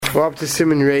We're up to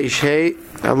Siman Reish Hey,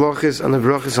 halachos on the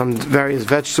brachos on various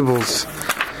vegetables.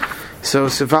 So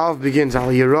Seif begins al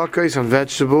yerakos on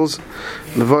vegetables.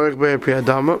 Mevorach bei pri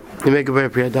adama. You make a bei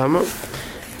pri adama.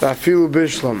 Vafilu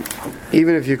bishlam,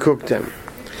 even if you cook them.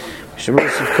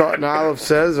 Shemosif Cotton Aleph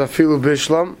says Vafilu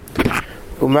bishlam.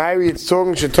 Umayri it's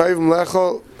talking shetoivim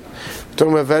lechol.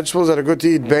 Talking about vegetables that are good to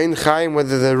eat. Bein chayim,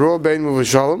 whether they're raw bein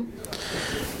muvushalom.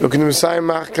 Look in the Messiah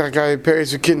machkar by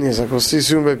peris or kidneys, like we'll see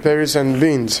soon by peris and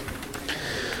beans.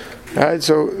 Alright,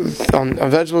 so on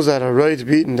vegetables that are ready to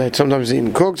be eaten, that sometimes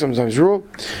eaten cooked, sometimes raw,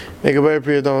 make a very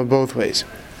priyadama both ways.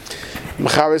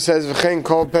 Mechaber says, "V'chein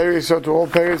kol peris, so to all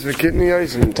peris,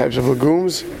 v'kidneys and types of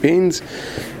legumes, beans,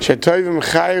 shetoivim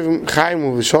chayim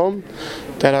uv'shalom,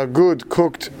 that are good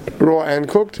cooked, raw and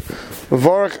cooked.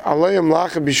 V'varach alayim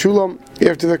lacha bishulam.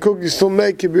 After they're cooked, you still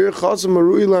make kibir chasam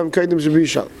marui lam kaidim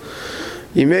shabishal.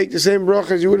 You make the same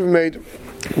bracha as you would have made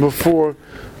before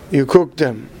you cooked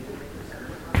them."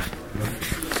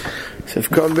 So if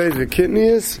come based the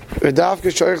kidneys, v'dafka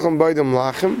shoychlam baydam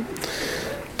lachem.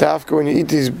 Dafka when you eat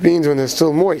these beans when they're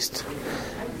still moist.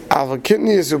 Alva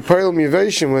kidneys u'peil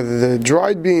mivation, whether they're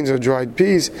dried beans or dried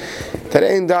peas, that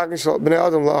ain't dark b'nei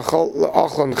adam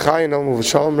la'achlan chayin al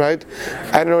muvashalom, right?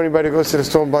 I don't know anybody who goes to the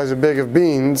store and buys a bag of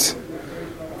beans.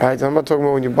 Right, I'm not talking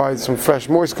about when you buy some fresh,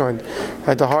 moist kind.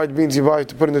 Right, the hard beans you buy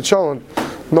to put in the cholent,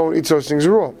 no one eats those things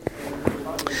raw.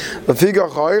 If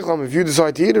you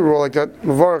decide to eat it raw like that,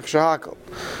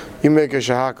 you make a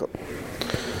shahakal.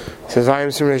 It says, I am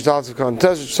Siman Reish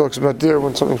contest, which talks about there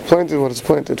when something's planted, what it's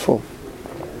planted for,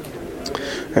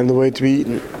 and the way to be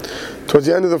eaten. Towards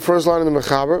the end of the first line of the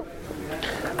Mechaber,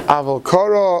 aval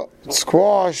kara,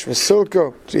 squash,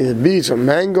 vasilka, either beets or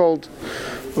mangold,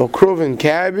 or kruv and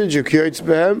cabbage, or kiyotz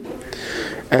behem,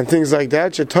 and things like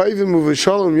that. Shetoivim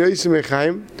uv'shalom yosim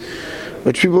echaim,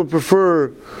 which people prefer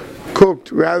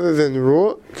cooked rather than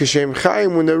raw. Kishem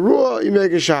chaim, when they're raw, you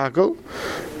make a shakal,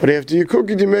 but after you cook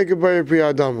it, you make a bayir pri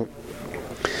adama.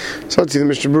 So let's see the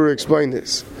Mishnah Berurah explain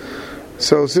this.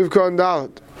 So Sivkon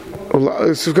Dalet,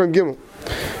 Sivkon Gimel,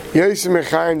 yosim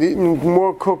echaim, eating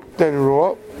more cooked than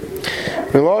raw.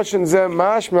 The lashon zeh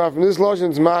mashma, from this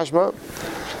lashon is mashma.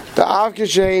 The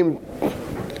Avkishem,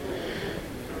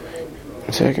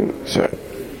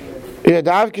 the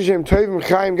Avkishem Tovim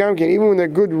Chaim Gamkin, even when they're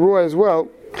good raw as well,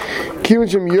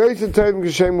 Kivachem Yoytha Tovim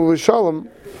Kishem Uvashalom,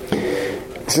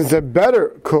 since they're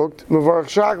better cooked, Mavarach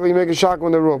Shakli, you make a shak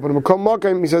when they're raw. But in Makom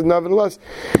Makam, he says, nevertheless,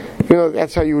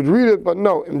 that's how you would read it, but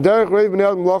no.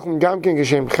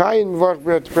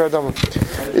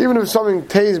 Even if something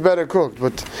tastes better cooked,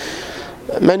 but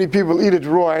many people eat it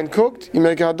raw and cooked, you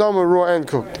make a hadama raw and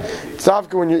cooked. It's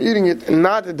after when you're eating it and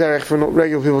not a derech for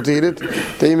regular people to eat it,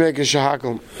 that you make a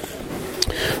shahakal.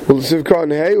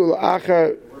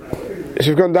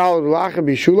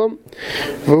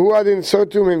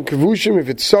 If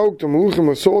it's soaked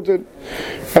or salted,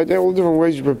 right, there are all different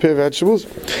ways you prepare vegetables.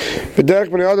 People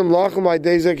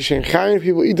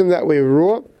eat them that way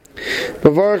raw.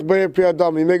 You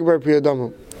make a pri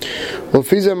adama. Well,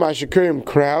 fiza mashikurim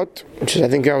kraut, which is I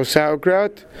think our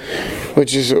sauerkraut,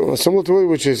 which is similar to it,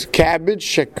 which is cabbage.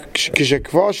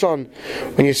 Shekvashon,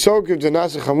 when you soak it, the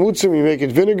nasa chamutzim, you make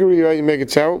it vinegary, right? You make it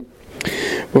sour.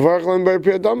 Even though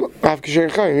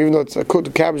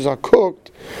the cabbage is not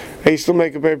cooked, you still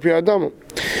make it by pri adama.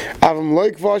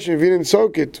 If you didn't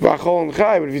soak it, but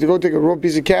if you go take a raw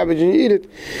piece of cabbage and you eat it,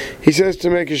 he says to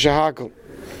make a shahakal.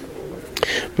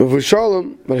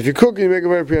 But if you cook it, you make it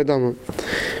by pri adama.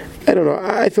 I don't know.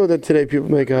 I thought that today people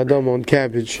make a hadama on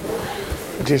cabbage,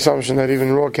 with the assumption that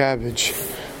even raw cabbage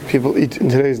people eat in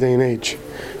today's day and age,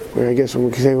 where I guess when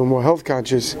we say we're more health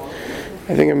conscious.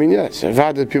 Yes, I've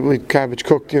had that people eat cabbage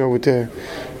cooked, with the,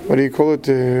 what do you call it,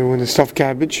 when the stuffed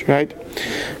cabbage, right?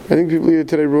 I think people eat it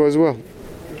today raw as well.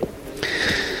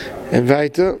 And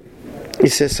weiter, he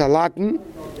says salaten,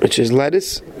 which is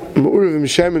lettuce.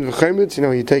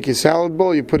 You take your salad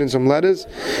bowl, you put in some lettuce,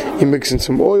 you mix in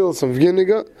some oil, some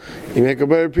vinegar, you make a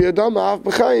bayir pri adama,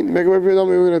 you make a bayir pri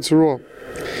adama even when it's raw.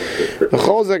 The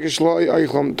chol zek is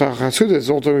tachasuda. It's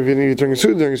also if you need to drink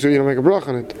during a suda, you don't make a brach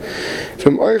on it.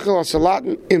 From oichel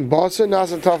asalatin in basa,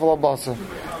 nasa tafel basa.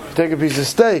 You take a piece of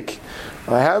steak,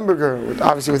 a hamburger,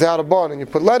 obviously without a bun, and you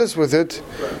put lettuce with it,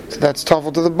 so that's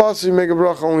tafel to the basa. You make a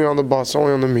brach only on the basa,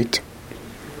 only on the meat.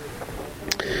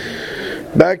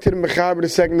 Back to the mechaber, the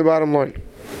second, the bottom line.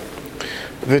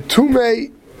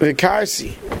 V'tumei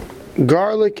v'karsi,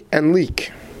 garlic and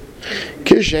leek.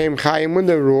 Kishem chayim, when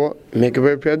they're raw, make a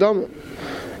bayir pri adama.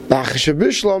 Lachash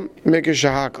bishlam, make a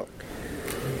shahakal.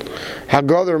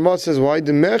 Haggadah Ramah says why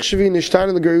the mechshavi nishtan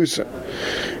in the gerusa.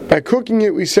 By cooking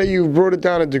it, we say you've brought it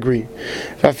down a degree.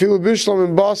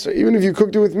 Even if you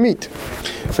cooked it with meat.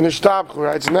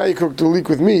 Right? So now you cooked the leek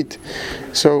with meat.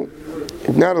 So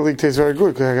now the leek tastes very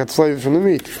good because I got flavor from the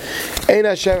meat.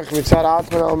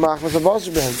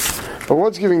 But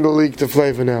what's giving the leek the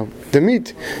flavor now? The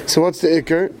meat. So what's the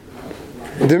ikr?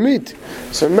 The meat.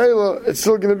 So Mela, it's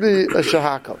still going to be a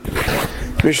shahakal.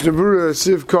 Mishnah Berurah,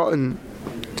 Seif cotton.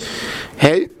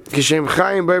 Hey, kishem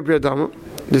chayim b'yipri adama.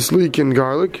 This leek in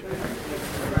garlic.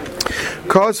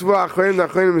 Kosva achayim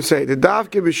nachayim say the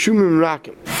davke b'shumim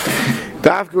rakim.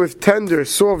 Davke with tender,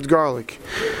 soft garlic.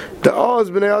 The oz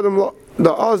b'nei adam,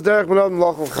 the oz derech b'nei adam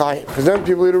lachol chayim. Because then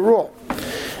people eat it raw.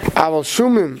 Aval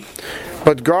shumim.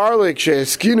 But garlic,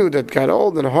 she'eskinu, that got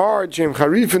old and hard, she'em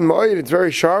charifin ma'oid, it's very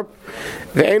sharp.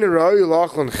 Ve'ena ra'oy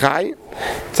lachon chay.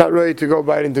 It's not ready to go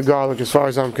bite into garlic as far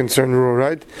as I'm concerned,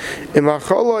 right?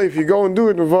 Imacholo, if you go and do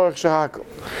it, mevorach shahakal.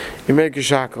 You make a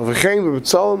shakal. V'chein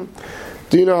v'b'tzolim,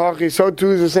 dina hachi, so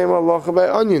too is the same halacha by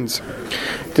onions.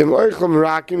 Dim oichlam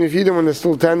rakim, if you eat them when they're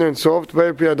still tender and soft,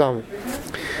 by priyadam.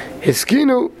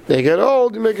 Eskinu, they get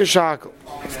old, you make a shakal.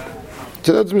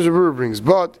 So that's what Mr. Berurah brings.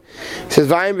 But he says,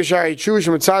 "Vayim b'shari chush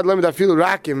mitzad lemid afilu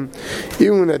rakim,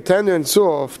 even when they're tender and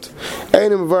soft,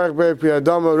 einim v'varach be'pri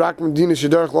adama rakim dina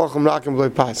shederach lochem rakim b'lei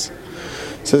pas."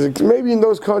 Says maybe in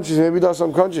those countries, maybe there's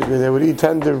some countries where they would eat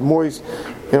tender, moist,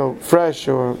 fresh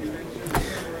or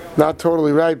not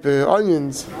totally ripe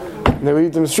onions, and they would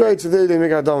eat them straight. So they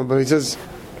make adama. But he says,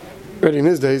 already in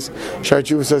his days, Shari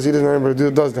Chuva says he doesn't know anybody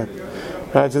who does that.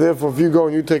 Right, so therefore, if you go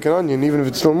and you take an onion, even if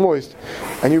it's still moist,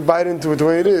 and you bite into it the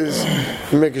way it is,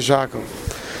 you make a shakal.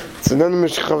 So then the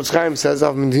Mishnah Chaim says,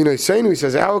 he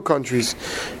says, our countries,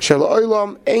 the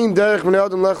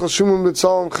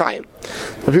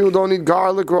people don't eat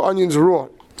garlic or onions raw.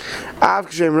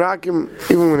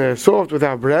 Even when they're soft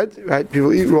without bread, right?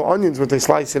 People eat raw onions, but they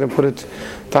slice it and put it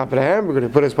top of the hamburger, they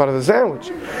put it as part of the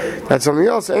sandwich. That's something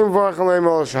else. You don't make a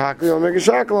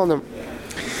shakal on them.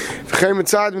 So he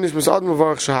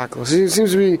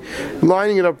seems to be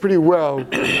lining it up pretty well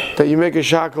that you make a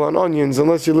shakal on onions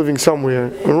unless you're living somewhere,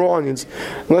 on raw onions,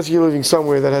 unless you're living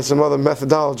somewhere that has some other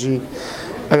methodology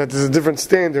and that there's a different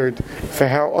standard for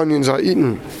how onions are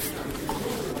eaten.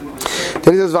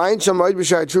 Then he says, when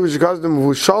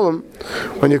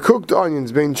you cook the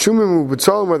onions,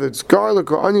 whether it's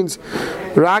garlic or onions,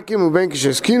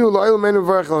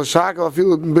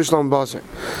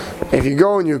 if you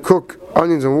go and you cook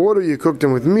onions and water, you cook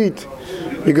them with meat,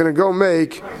 you're going to go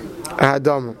make a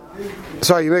hadama.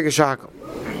 Sorry, you make a shakal.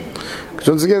 Because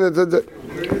once again,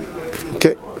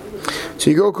 okay. So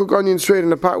you go cook onions straight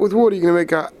in a pot with water, you're going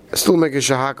to still make a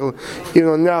shahakal, even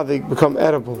though now they become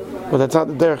edible. But that's not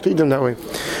the derech to eat them that way.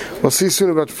 We'll see soon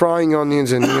about frying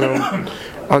onions and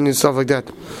onion stuff like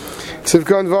that. So to is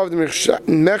the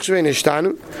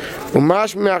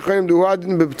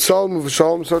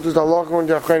halacha when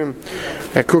the achronim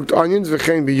cooked onions,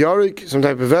 some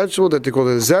type of vegetable that they call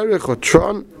a zerich or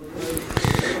tron.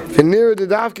 When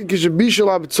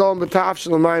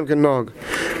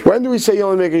do we say you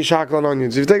only make a shakal on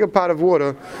onions? If you take a pot of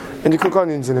water and you cook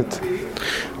onions in it.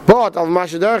 But that's what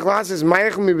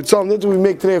we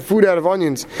make today, food out of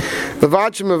onions.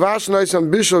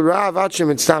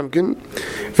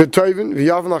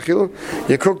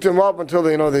 You cook them up until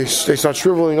they start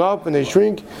shriveling up and they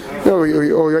shrink. Or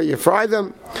you fry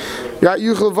them.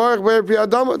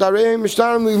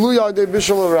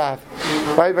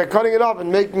 Right, by cutting it up and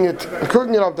making it,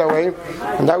 cooking it up that way,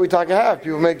 and that we talk a half.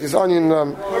 People make this onion,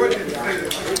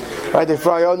 right? They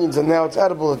fry onions, and now it's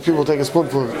edible. If people take a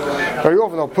spoonful, very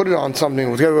often they'll put it on something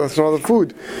together with some other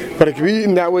food, but it can be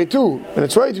eaten that way too, and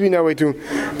it's right to be eaten that way too.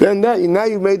 Then now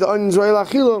you made the onions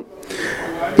the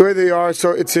way they are, so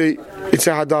it's a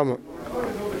hadama.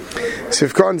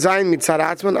 Sifkan zayin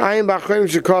mitzaratzman ayin b'achronim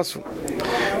shekosvu.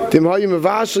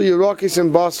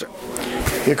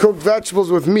 You cook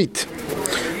vegetables with meat.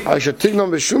 Or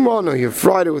you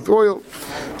fried it with oil. And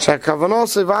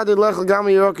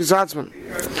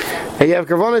you have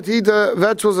kavanah to eat the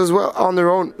vegetables as well on their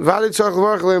own. Right,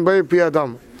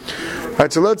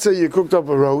 so let's say you cooked up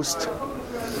a roast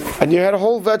and you had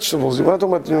whole vegetables. You're not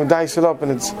talking about dice it up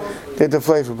and they have the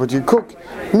flavor, but you cook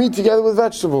meat together with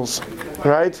vegetables.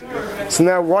 Right? So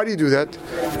now why do you do that?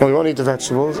 Well, you want to eat the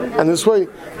vegetables, and this way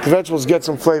the vegetables get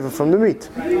some flavor from the meat.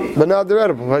 But now they're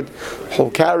edible, right? Whole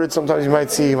carrots, sometimes you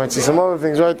might see some other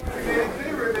things, right?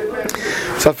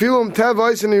 So even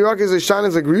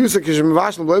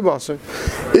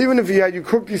if you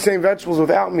cooked these same vegetables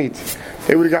without meat,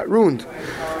 they would have got ruined.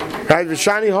 Right? 1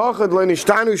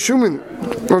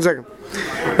 second.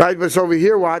 Right, but so over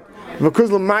here what?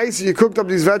 Because you cooked up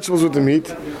these vegetables with the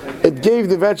meat, it gave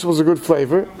the vegetables a good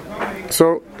flavor,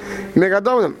 So, you make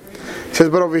Adamim. He says,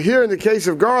 but over here in the case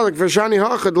of garlic, Vashani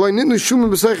Hachad, Loi Nitnu Shumim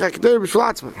B'Seich HaKeder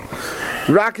B'Shalatzman.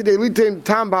 Rakadei Litem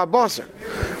Tam Ba'Basar.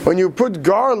 When you put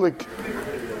garlic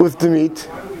with the meat,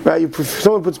 right,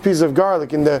 someone puts pieces of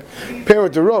garlic in the pan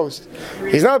with the roast,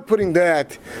 he's not putting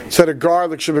that so the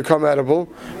garlic should become edible.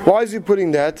 Why is he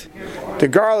putting that? The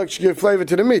garlic should give flavor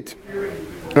to the meat.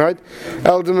 Right?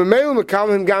 When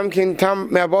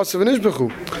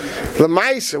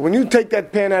you take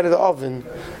that pan out of the oven,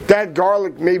 that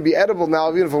garlic may be edible now,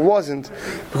 even if it wasn't,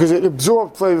 because it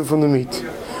absorbed flavor from the meat.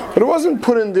 But it wasn't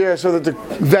put in there so that the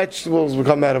vegetables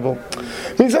become edible.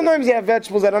 I mean, sometimes you have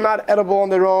vegetables that are not edible on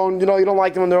their own, you don't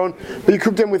like them on their own, but you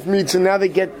cook them with meats and now they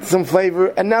get some flavor,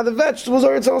 and now the vegetables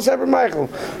are its own separate Michael.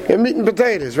 You have meat and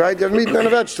potatoes, right? You have meat and a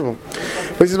vegetable.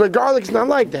 But he says, but garlic's not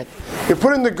like that. You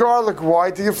put in the garlic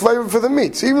white to give flavor for the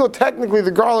meat. So even though technically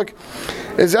the garlic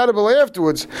is edible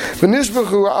afterwards,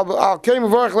 therefore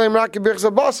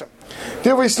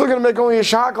he's still going to make only a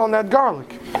shahakal on that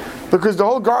garlic, because the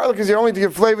whole garlic is only to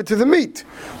give flavor to the meat.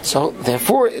 So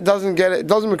therefore it doesn't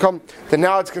become that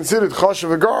now it's considered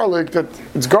choshev a garlic, that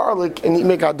it's garlic and you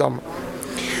make adam.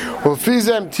 Well,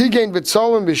 fizem tigain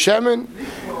betzolim b'shemen,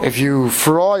 if you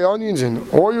fry onions in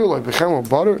oil like bechem or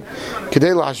butter,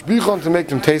 kedei lashbichon, to make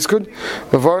them taste good,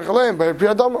 levarich aleim by a pri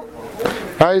adama.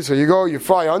 Right, so you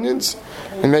fry onions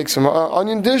and make some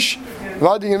onion dish.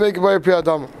 Vadi you make it by a pri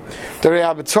adama. The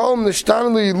rehabetzolim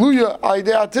nishtanli luya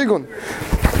aidei atigun.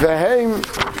 Veheim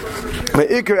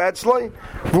meikar etzloi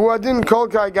vuadin kol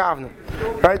kai gavna.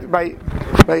 Right, by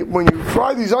when you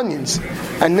fry these onions,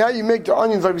 and now you make the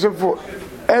onions like we said before,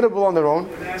 edible on their own.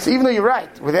 So even though you're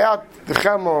right, without the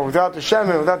chemor, without the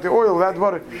shemen, without the oil, without the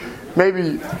butter,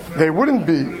 maybe they wouldn't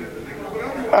be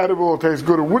edible or taste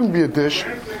good. It wouldn't be a dish.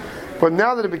 But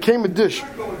now that it became a dish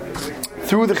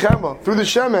through the chemor, through the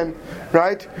shemen,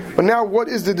 right? But now what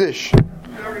is the dish?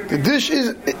 The dish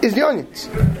is the onions.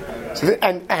 So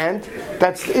and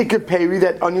that's the ikar peri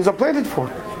that onions are planted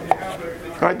for.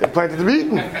 Right? They're planted to be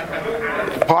eaten.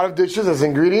 Part of dishes as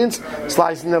ingredients,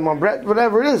 slicing them on bread,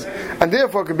 whatever it is. And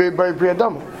therefore it could be by pri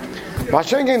adama.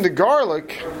 The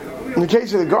garlic, in the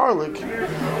case of the garlic,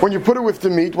 when you put it with the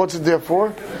meat, what's it there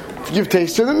for? To give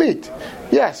taste to the meat.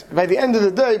 Yes, by the end of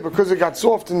the day, because it got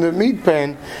soft in the meat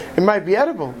pan, it might be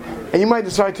edible. And you might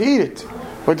decide to eat it.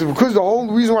 But because the whole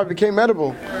reason why it became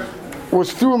edible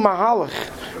was through a mahalach,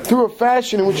 through a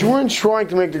fashion in which you weren't trying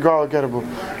to make the garlic edible.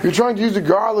 You're trying to use the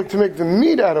garlic to make the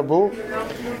meat edible.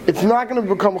 It's not going to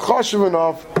become chashuv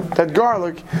enough, that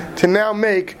garlic, to now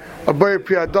make a bayir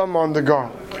pri adama on the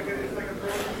garlic.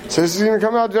 So this is going to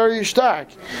come out very stark.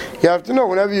 You have to know,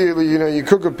 whenever you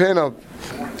cook a pan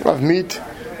of meat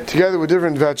together with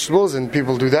different vegetables, and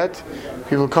people do that.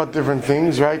 People cut different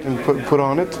things, right, and put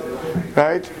on it,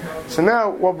 right? So now,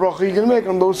 what bracha are you going to make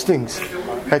on those things?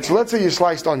 Right, so let's say you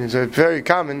sliced onions. It's very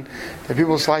common that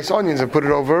people slice onions and put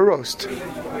it over a roast.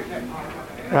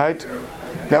 Right?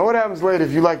 Now what happens later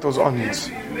if you like those onions?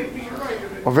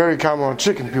 Or very common on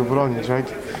chicken, people put onions, right?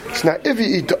 So now if you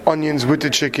eat the onions with the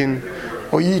chicken,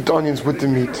 or you eat the onions with the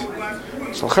meat,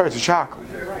 so it's a shakal.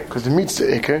 Because the meat's the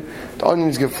ikar, the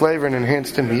onions give flavor and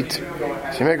enhance the meat,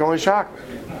 so you make only shakal.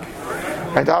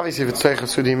 Right? Obviously if it's teicha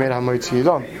sudi, you made hamoitzi, you're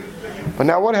done. But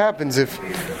now what happens if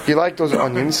you like those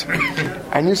onions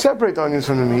and you separate the onions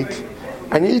from the meat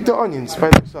and you eat the onions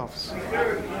by themselves?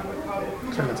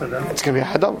 It's going to be a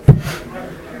hadam.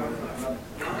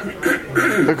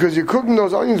 Because you're cooking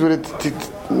those onions with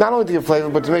it not only to get flavor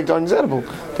but to make the onions edible.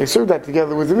 They serve that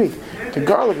together with the meat. The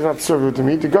garlic is not served with the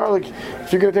meat. The garlic,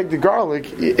 if you're going to take the garlic,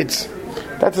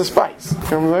 that's a spice.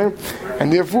 You know what I'm saying?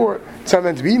 And therefore, it's not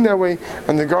meant to be eaten that way,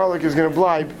 and the garlic is going to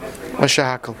blibe a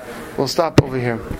shahakal. We'll stop over here.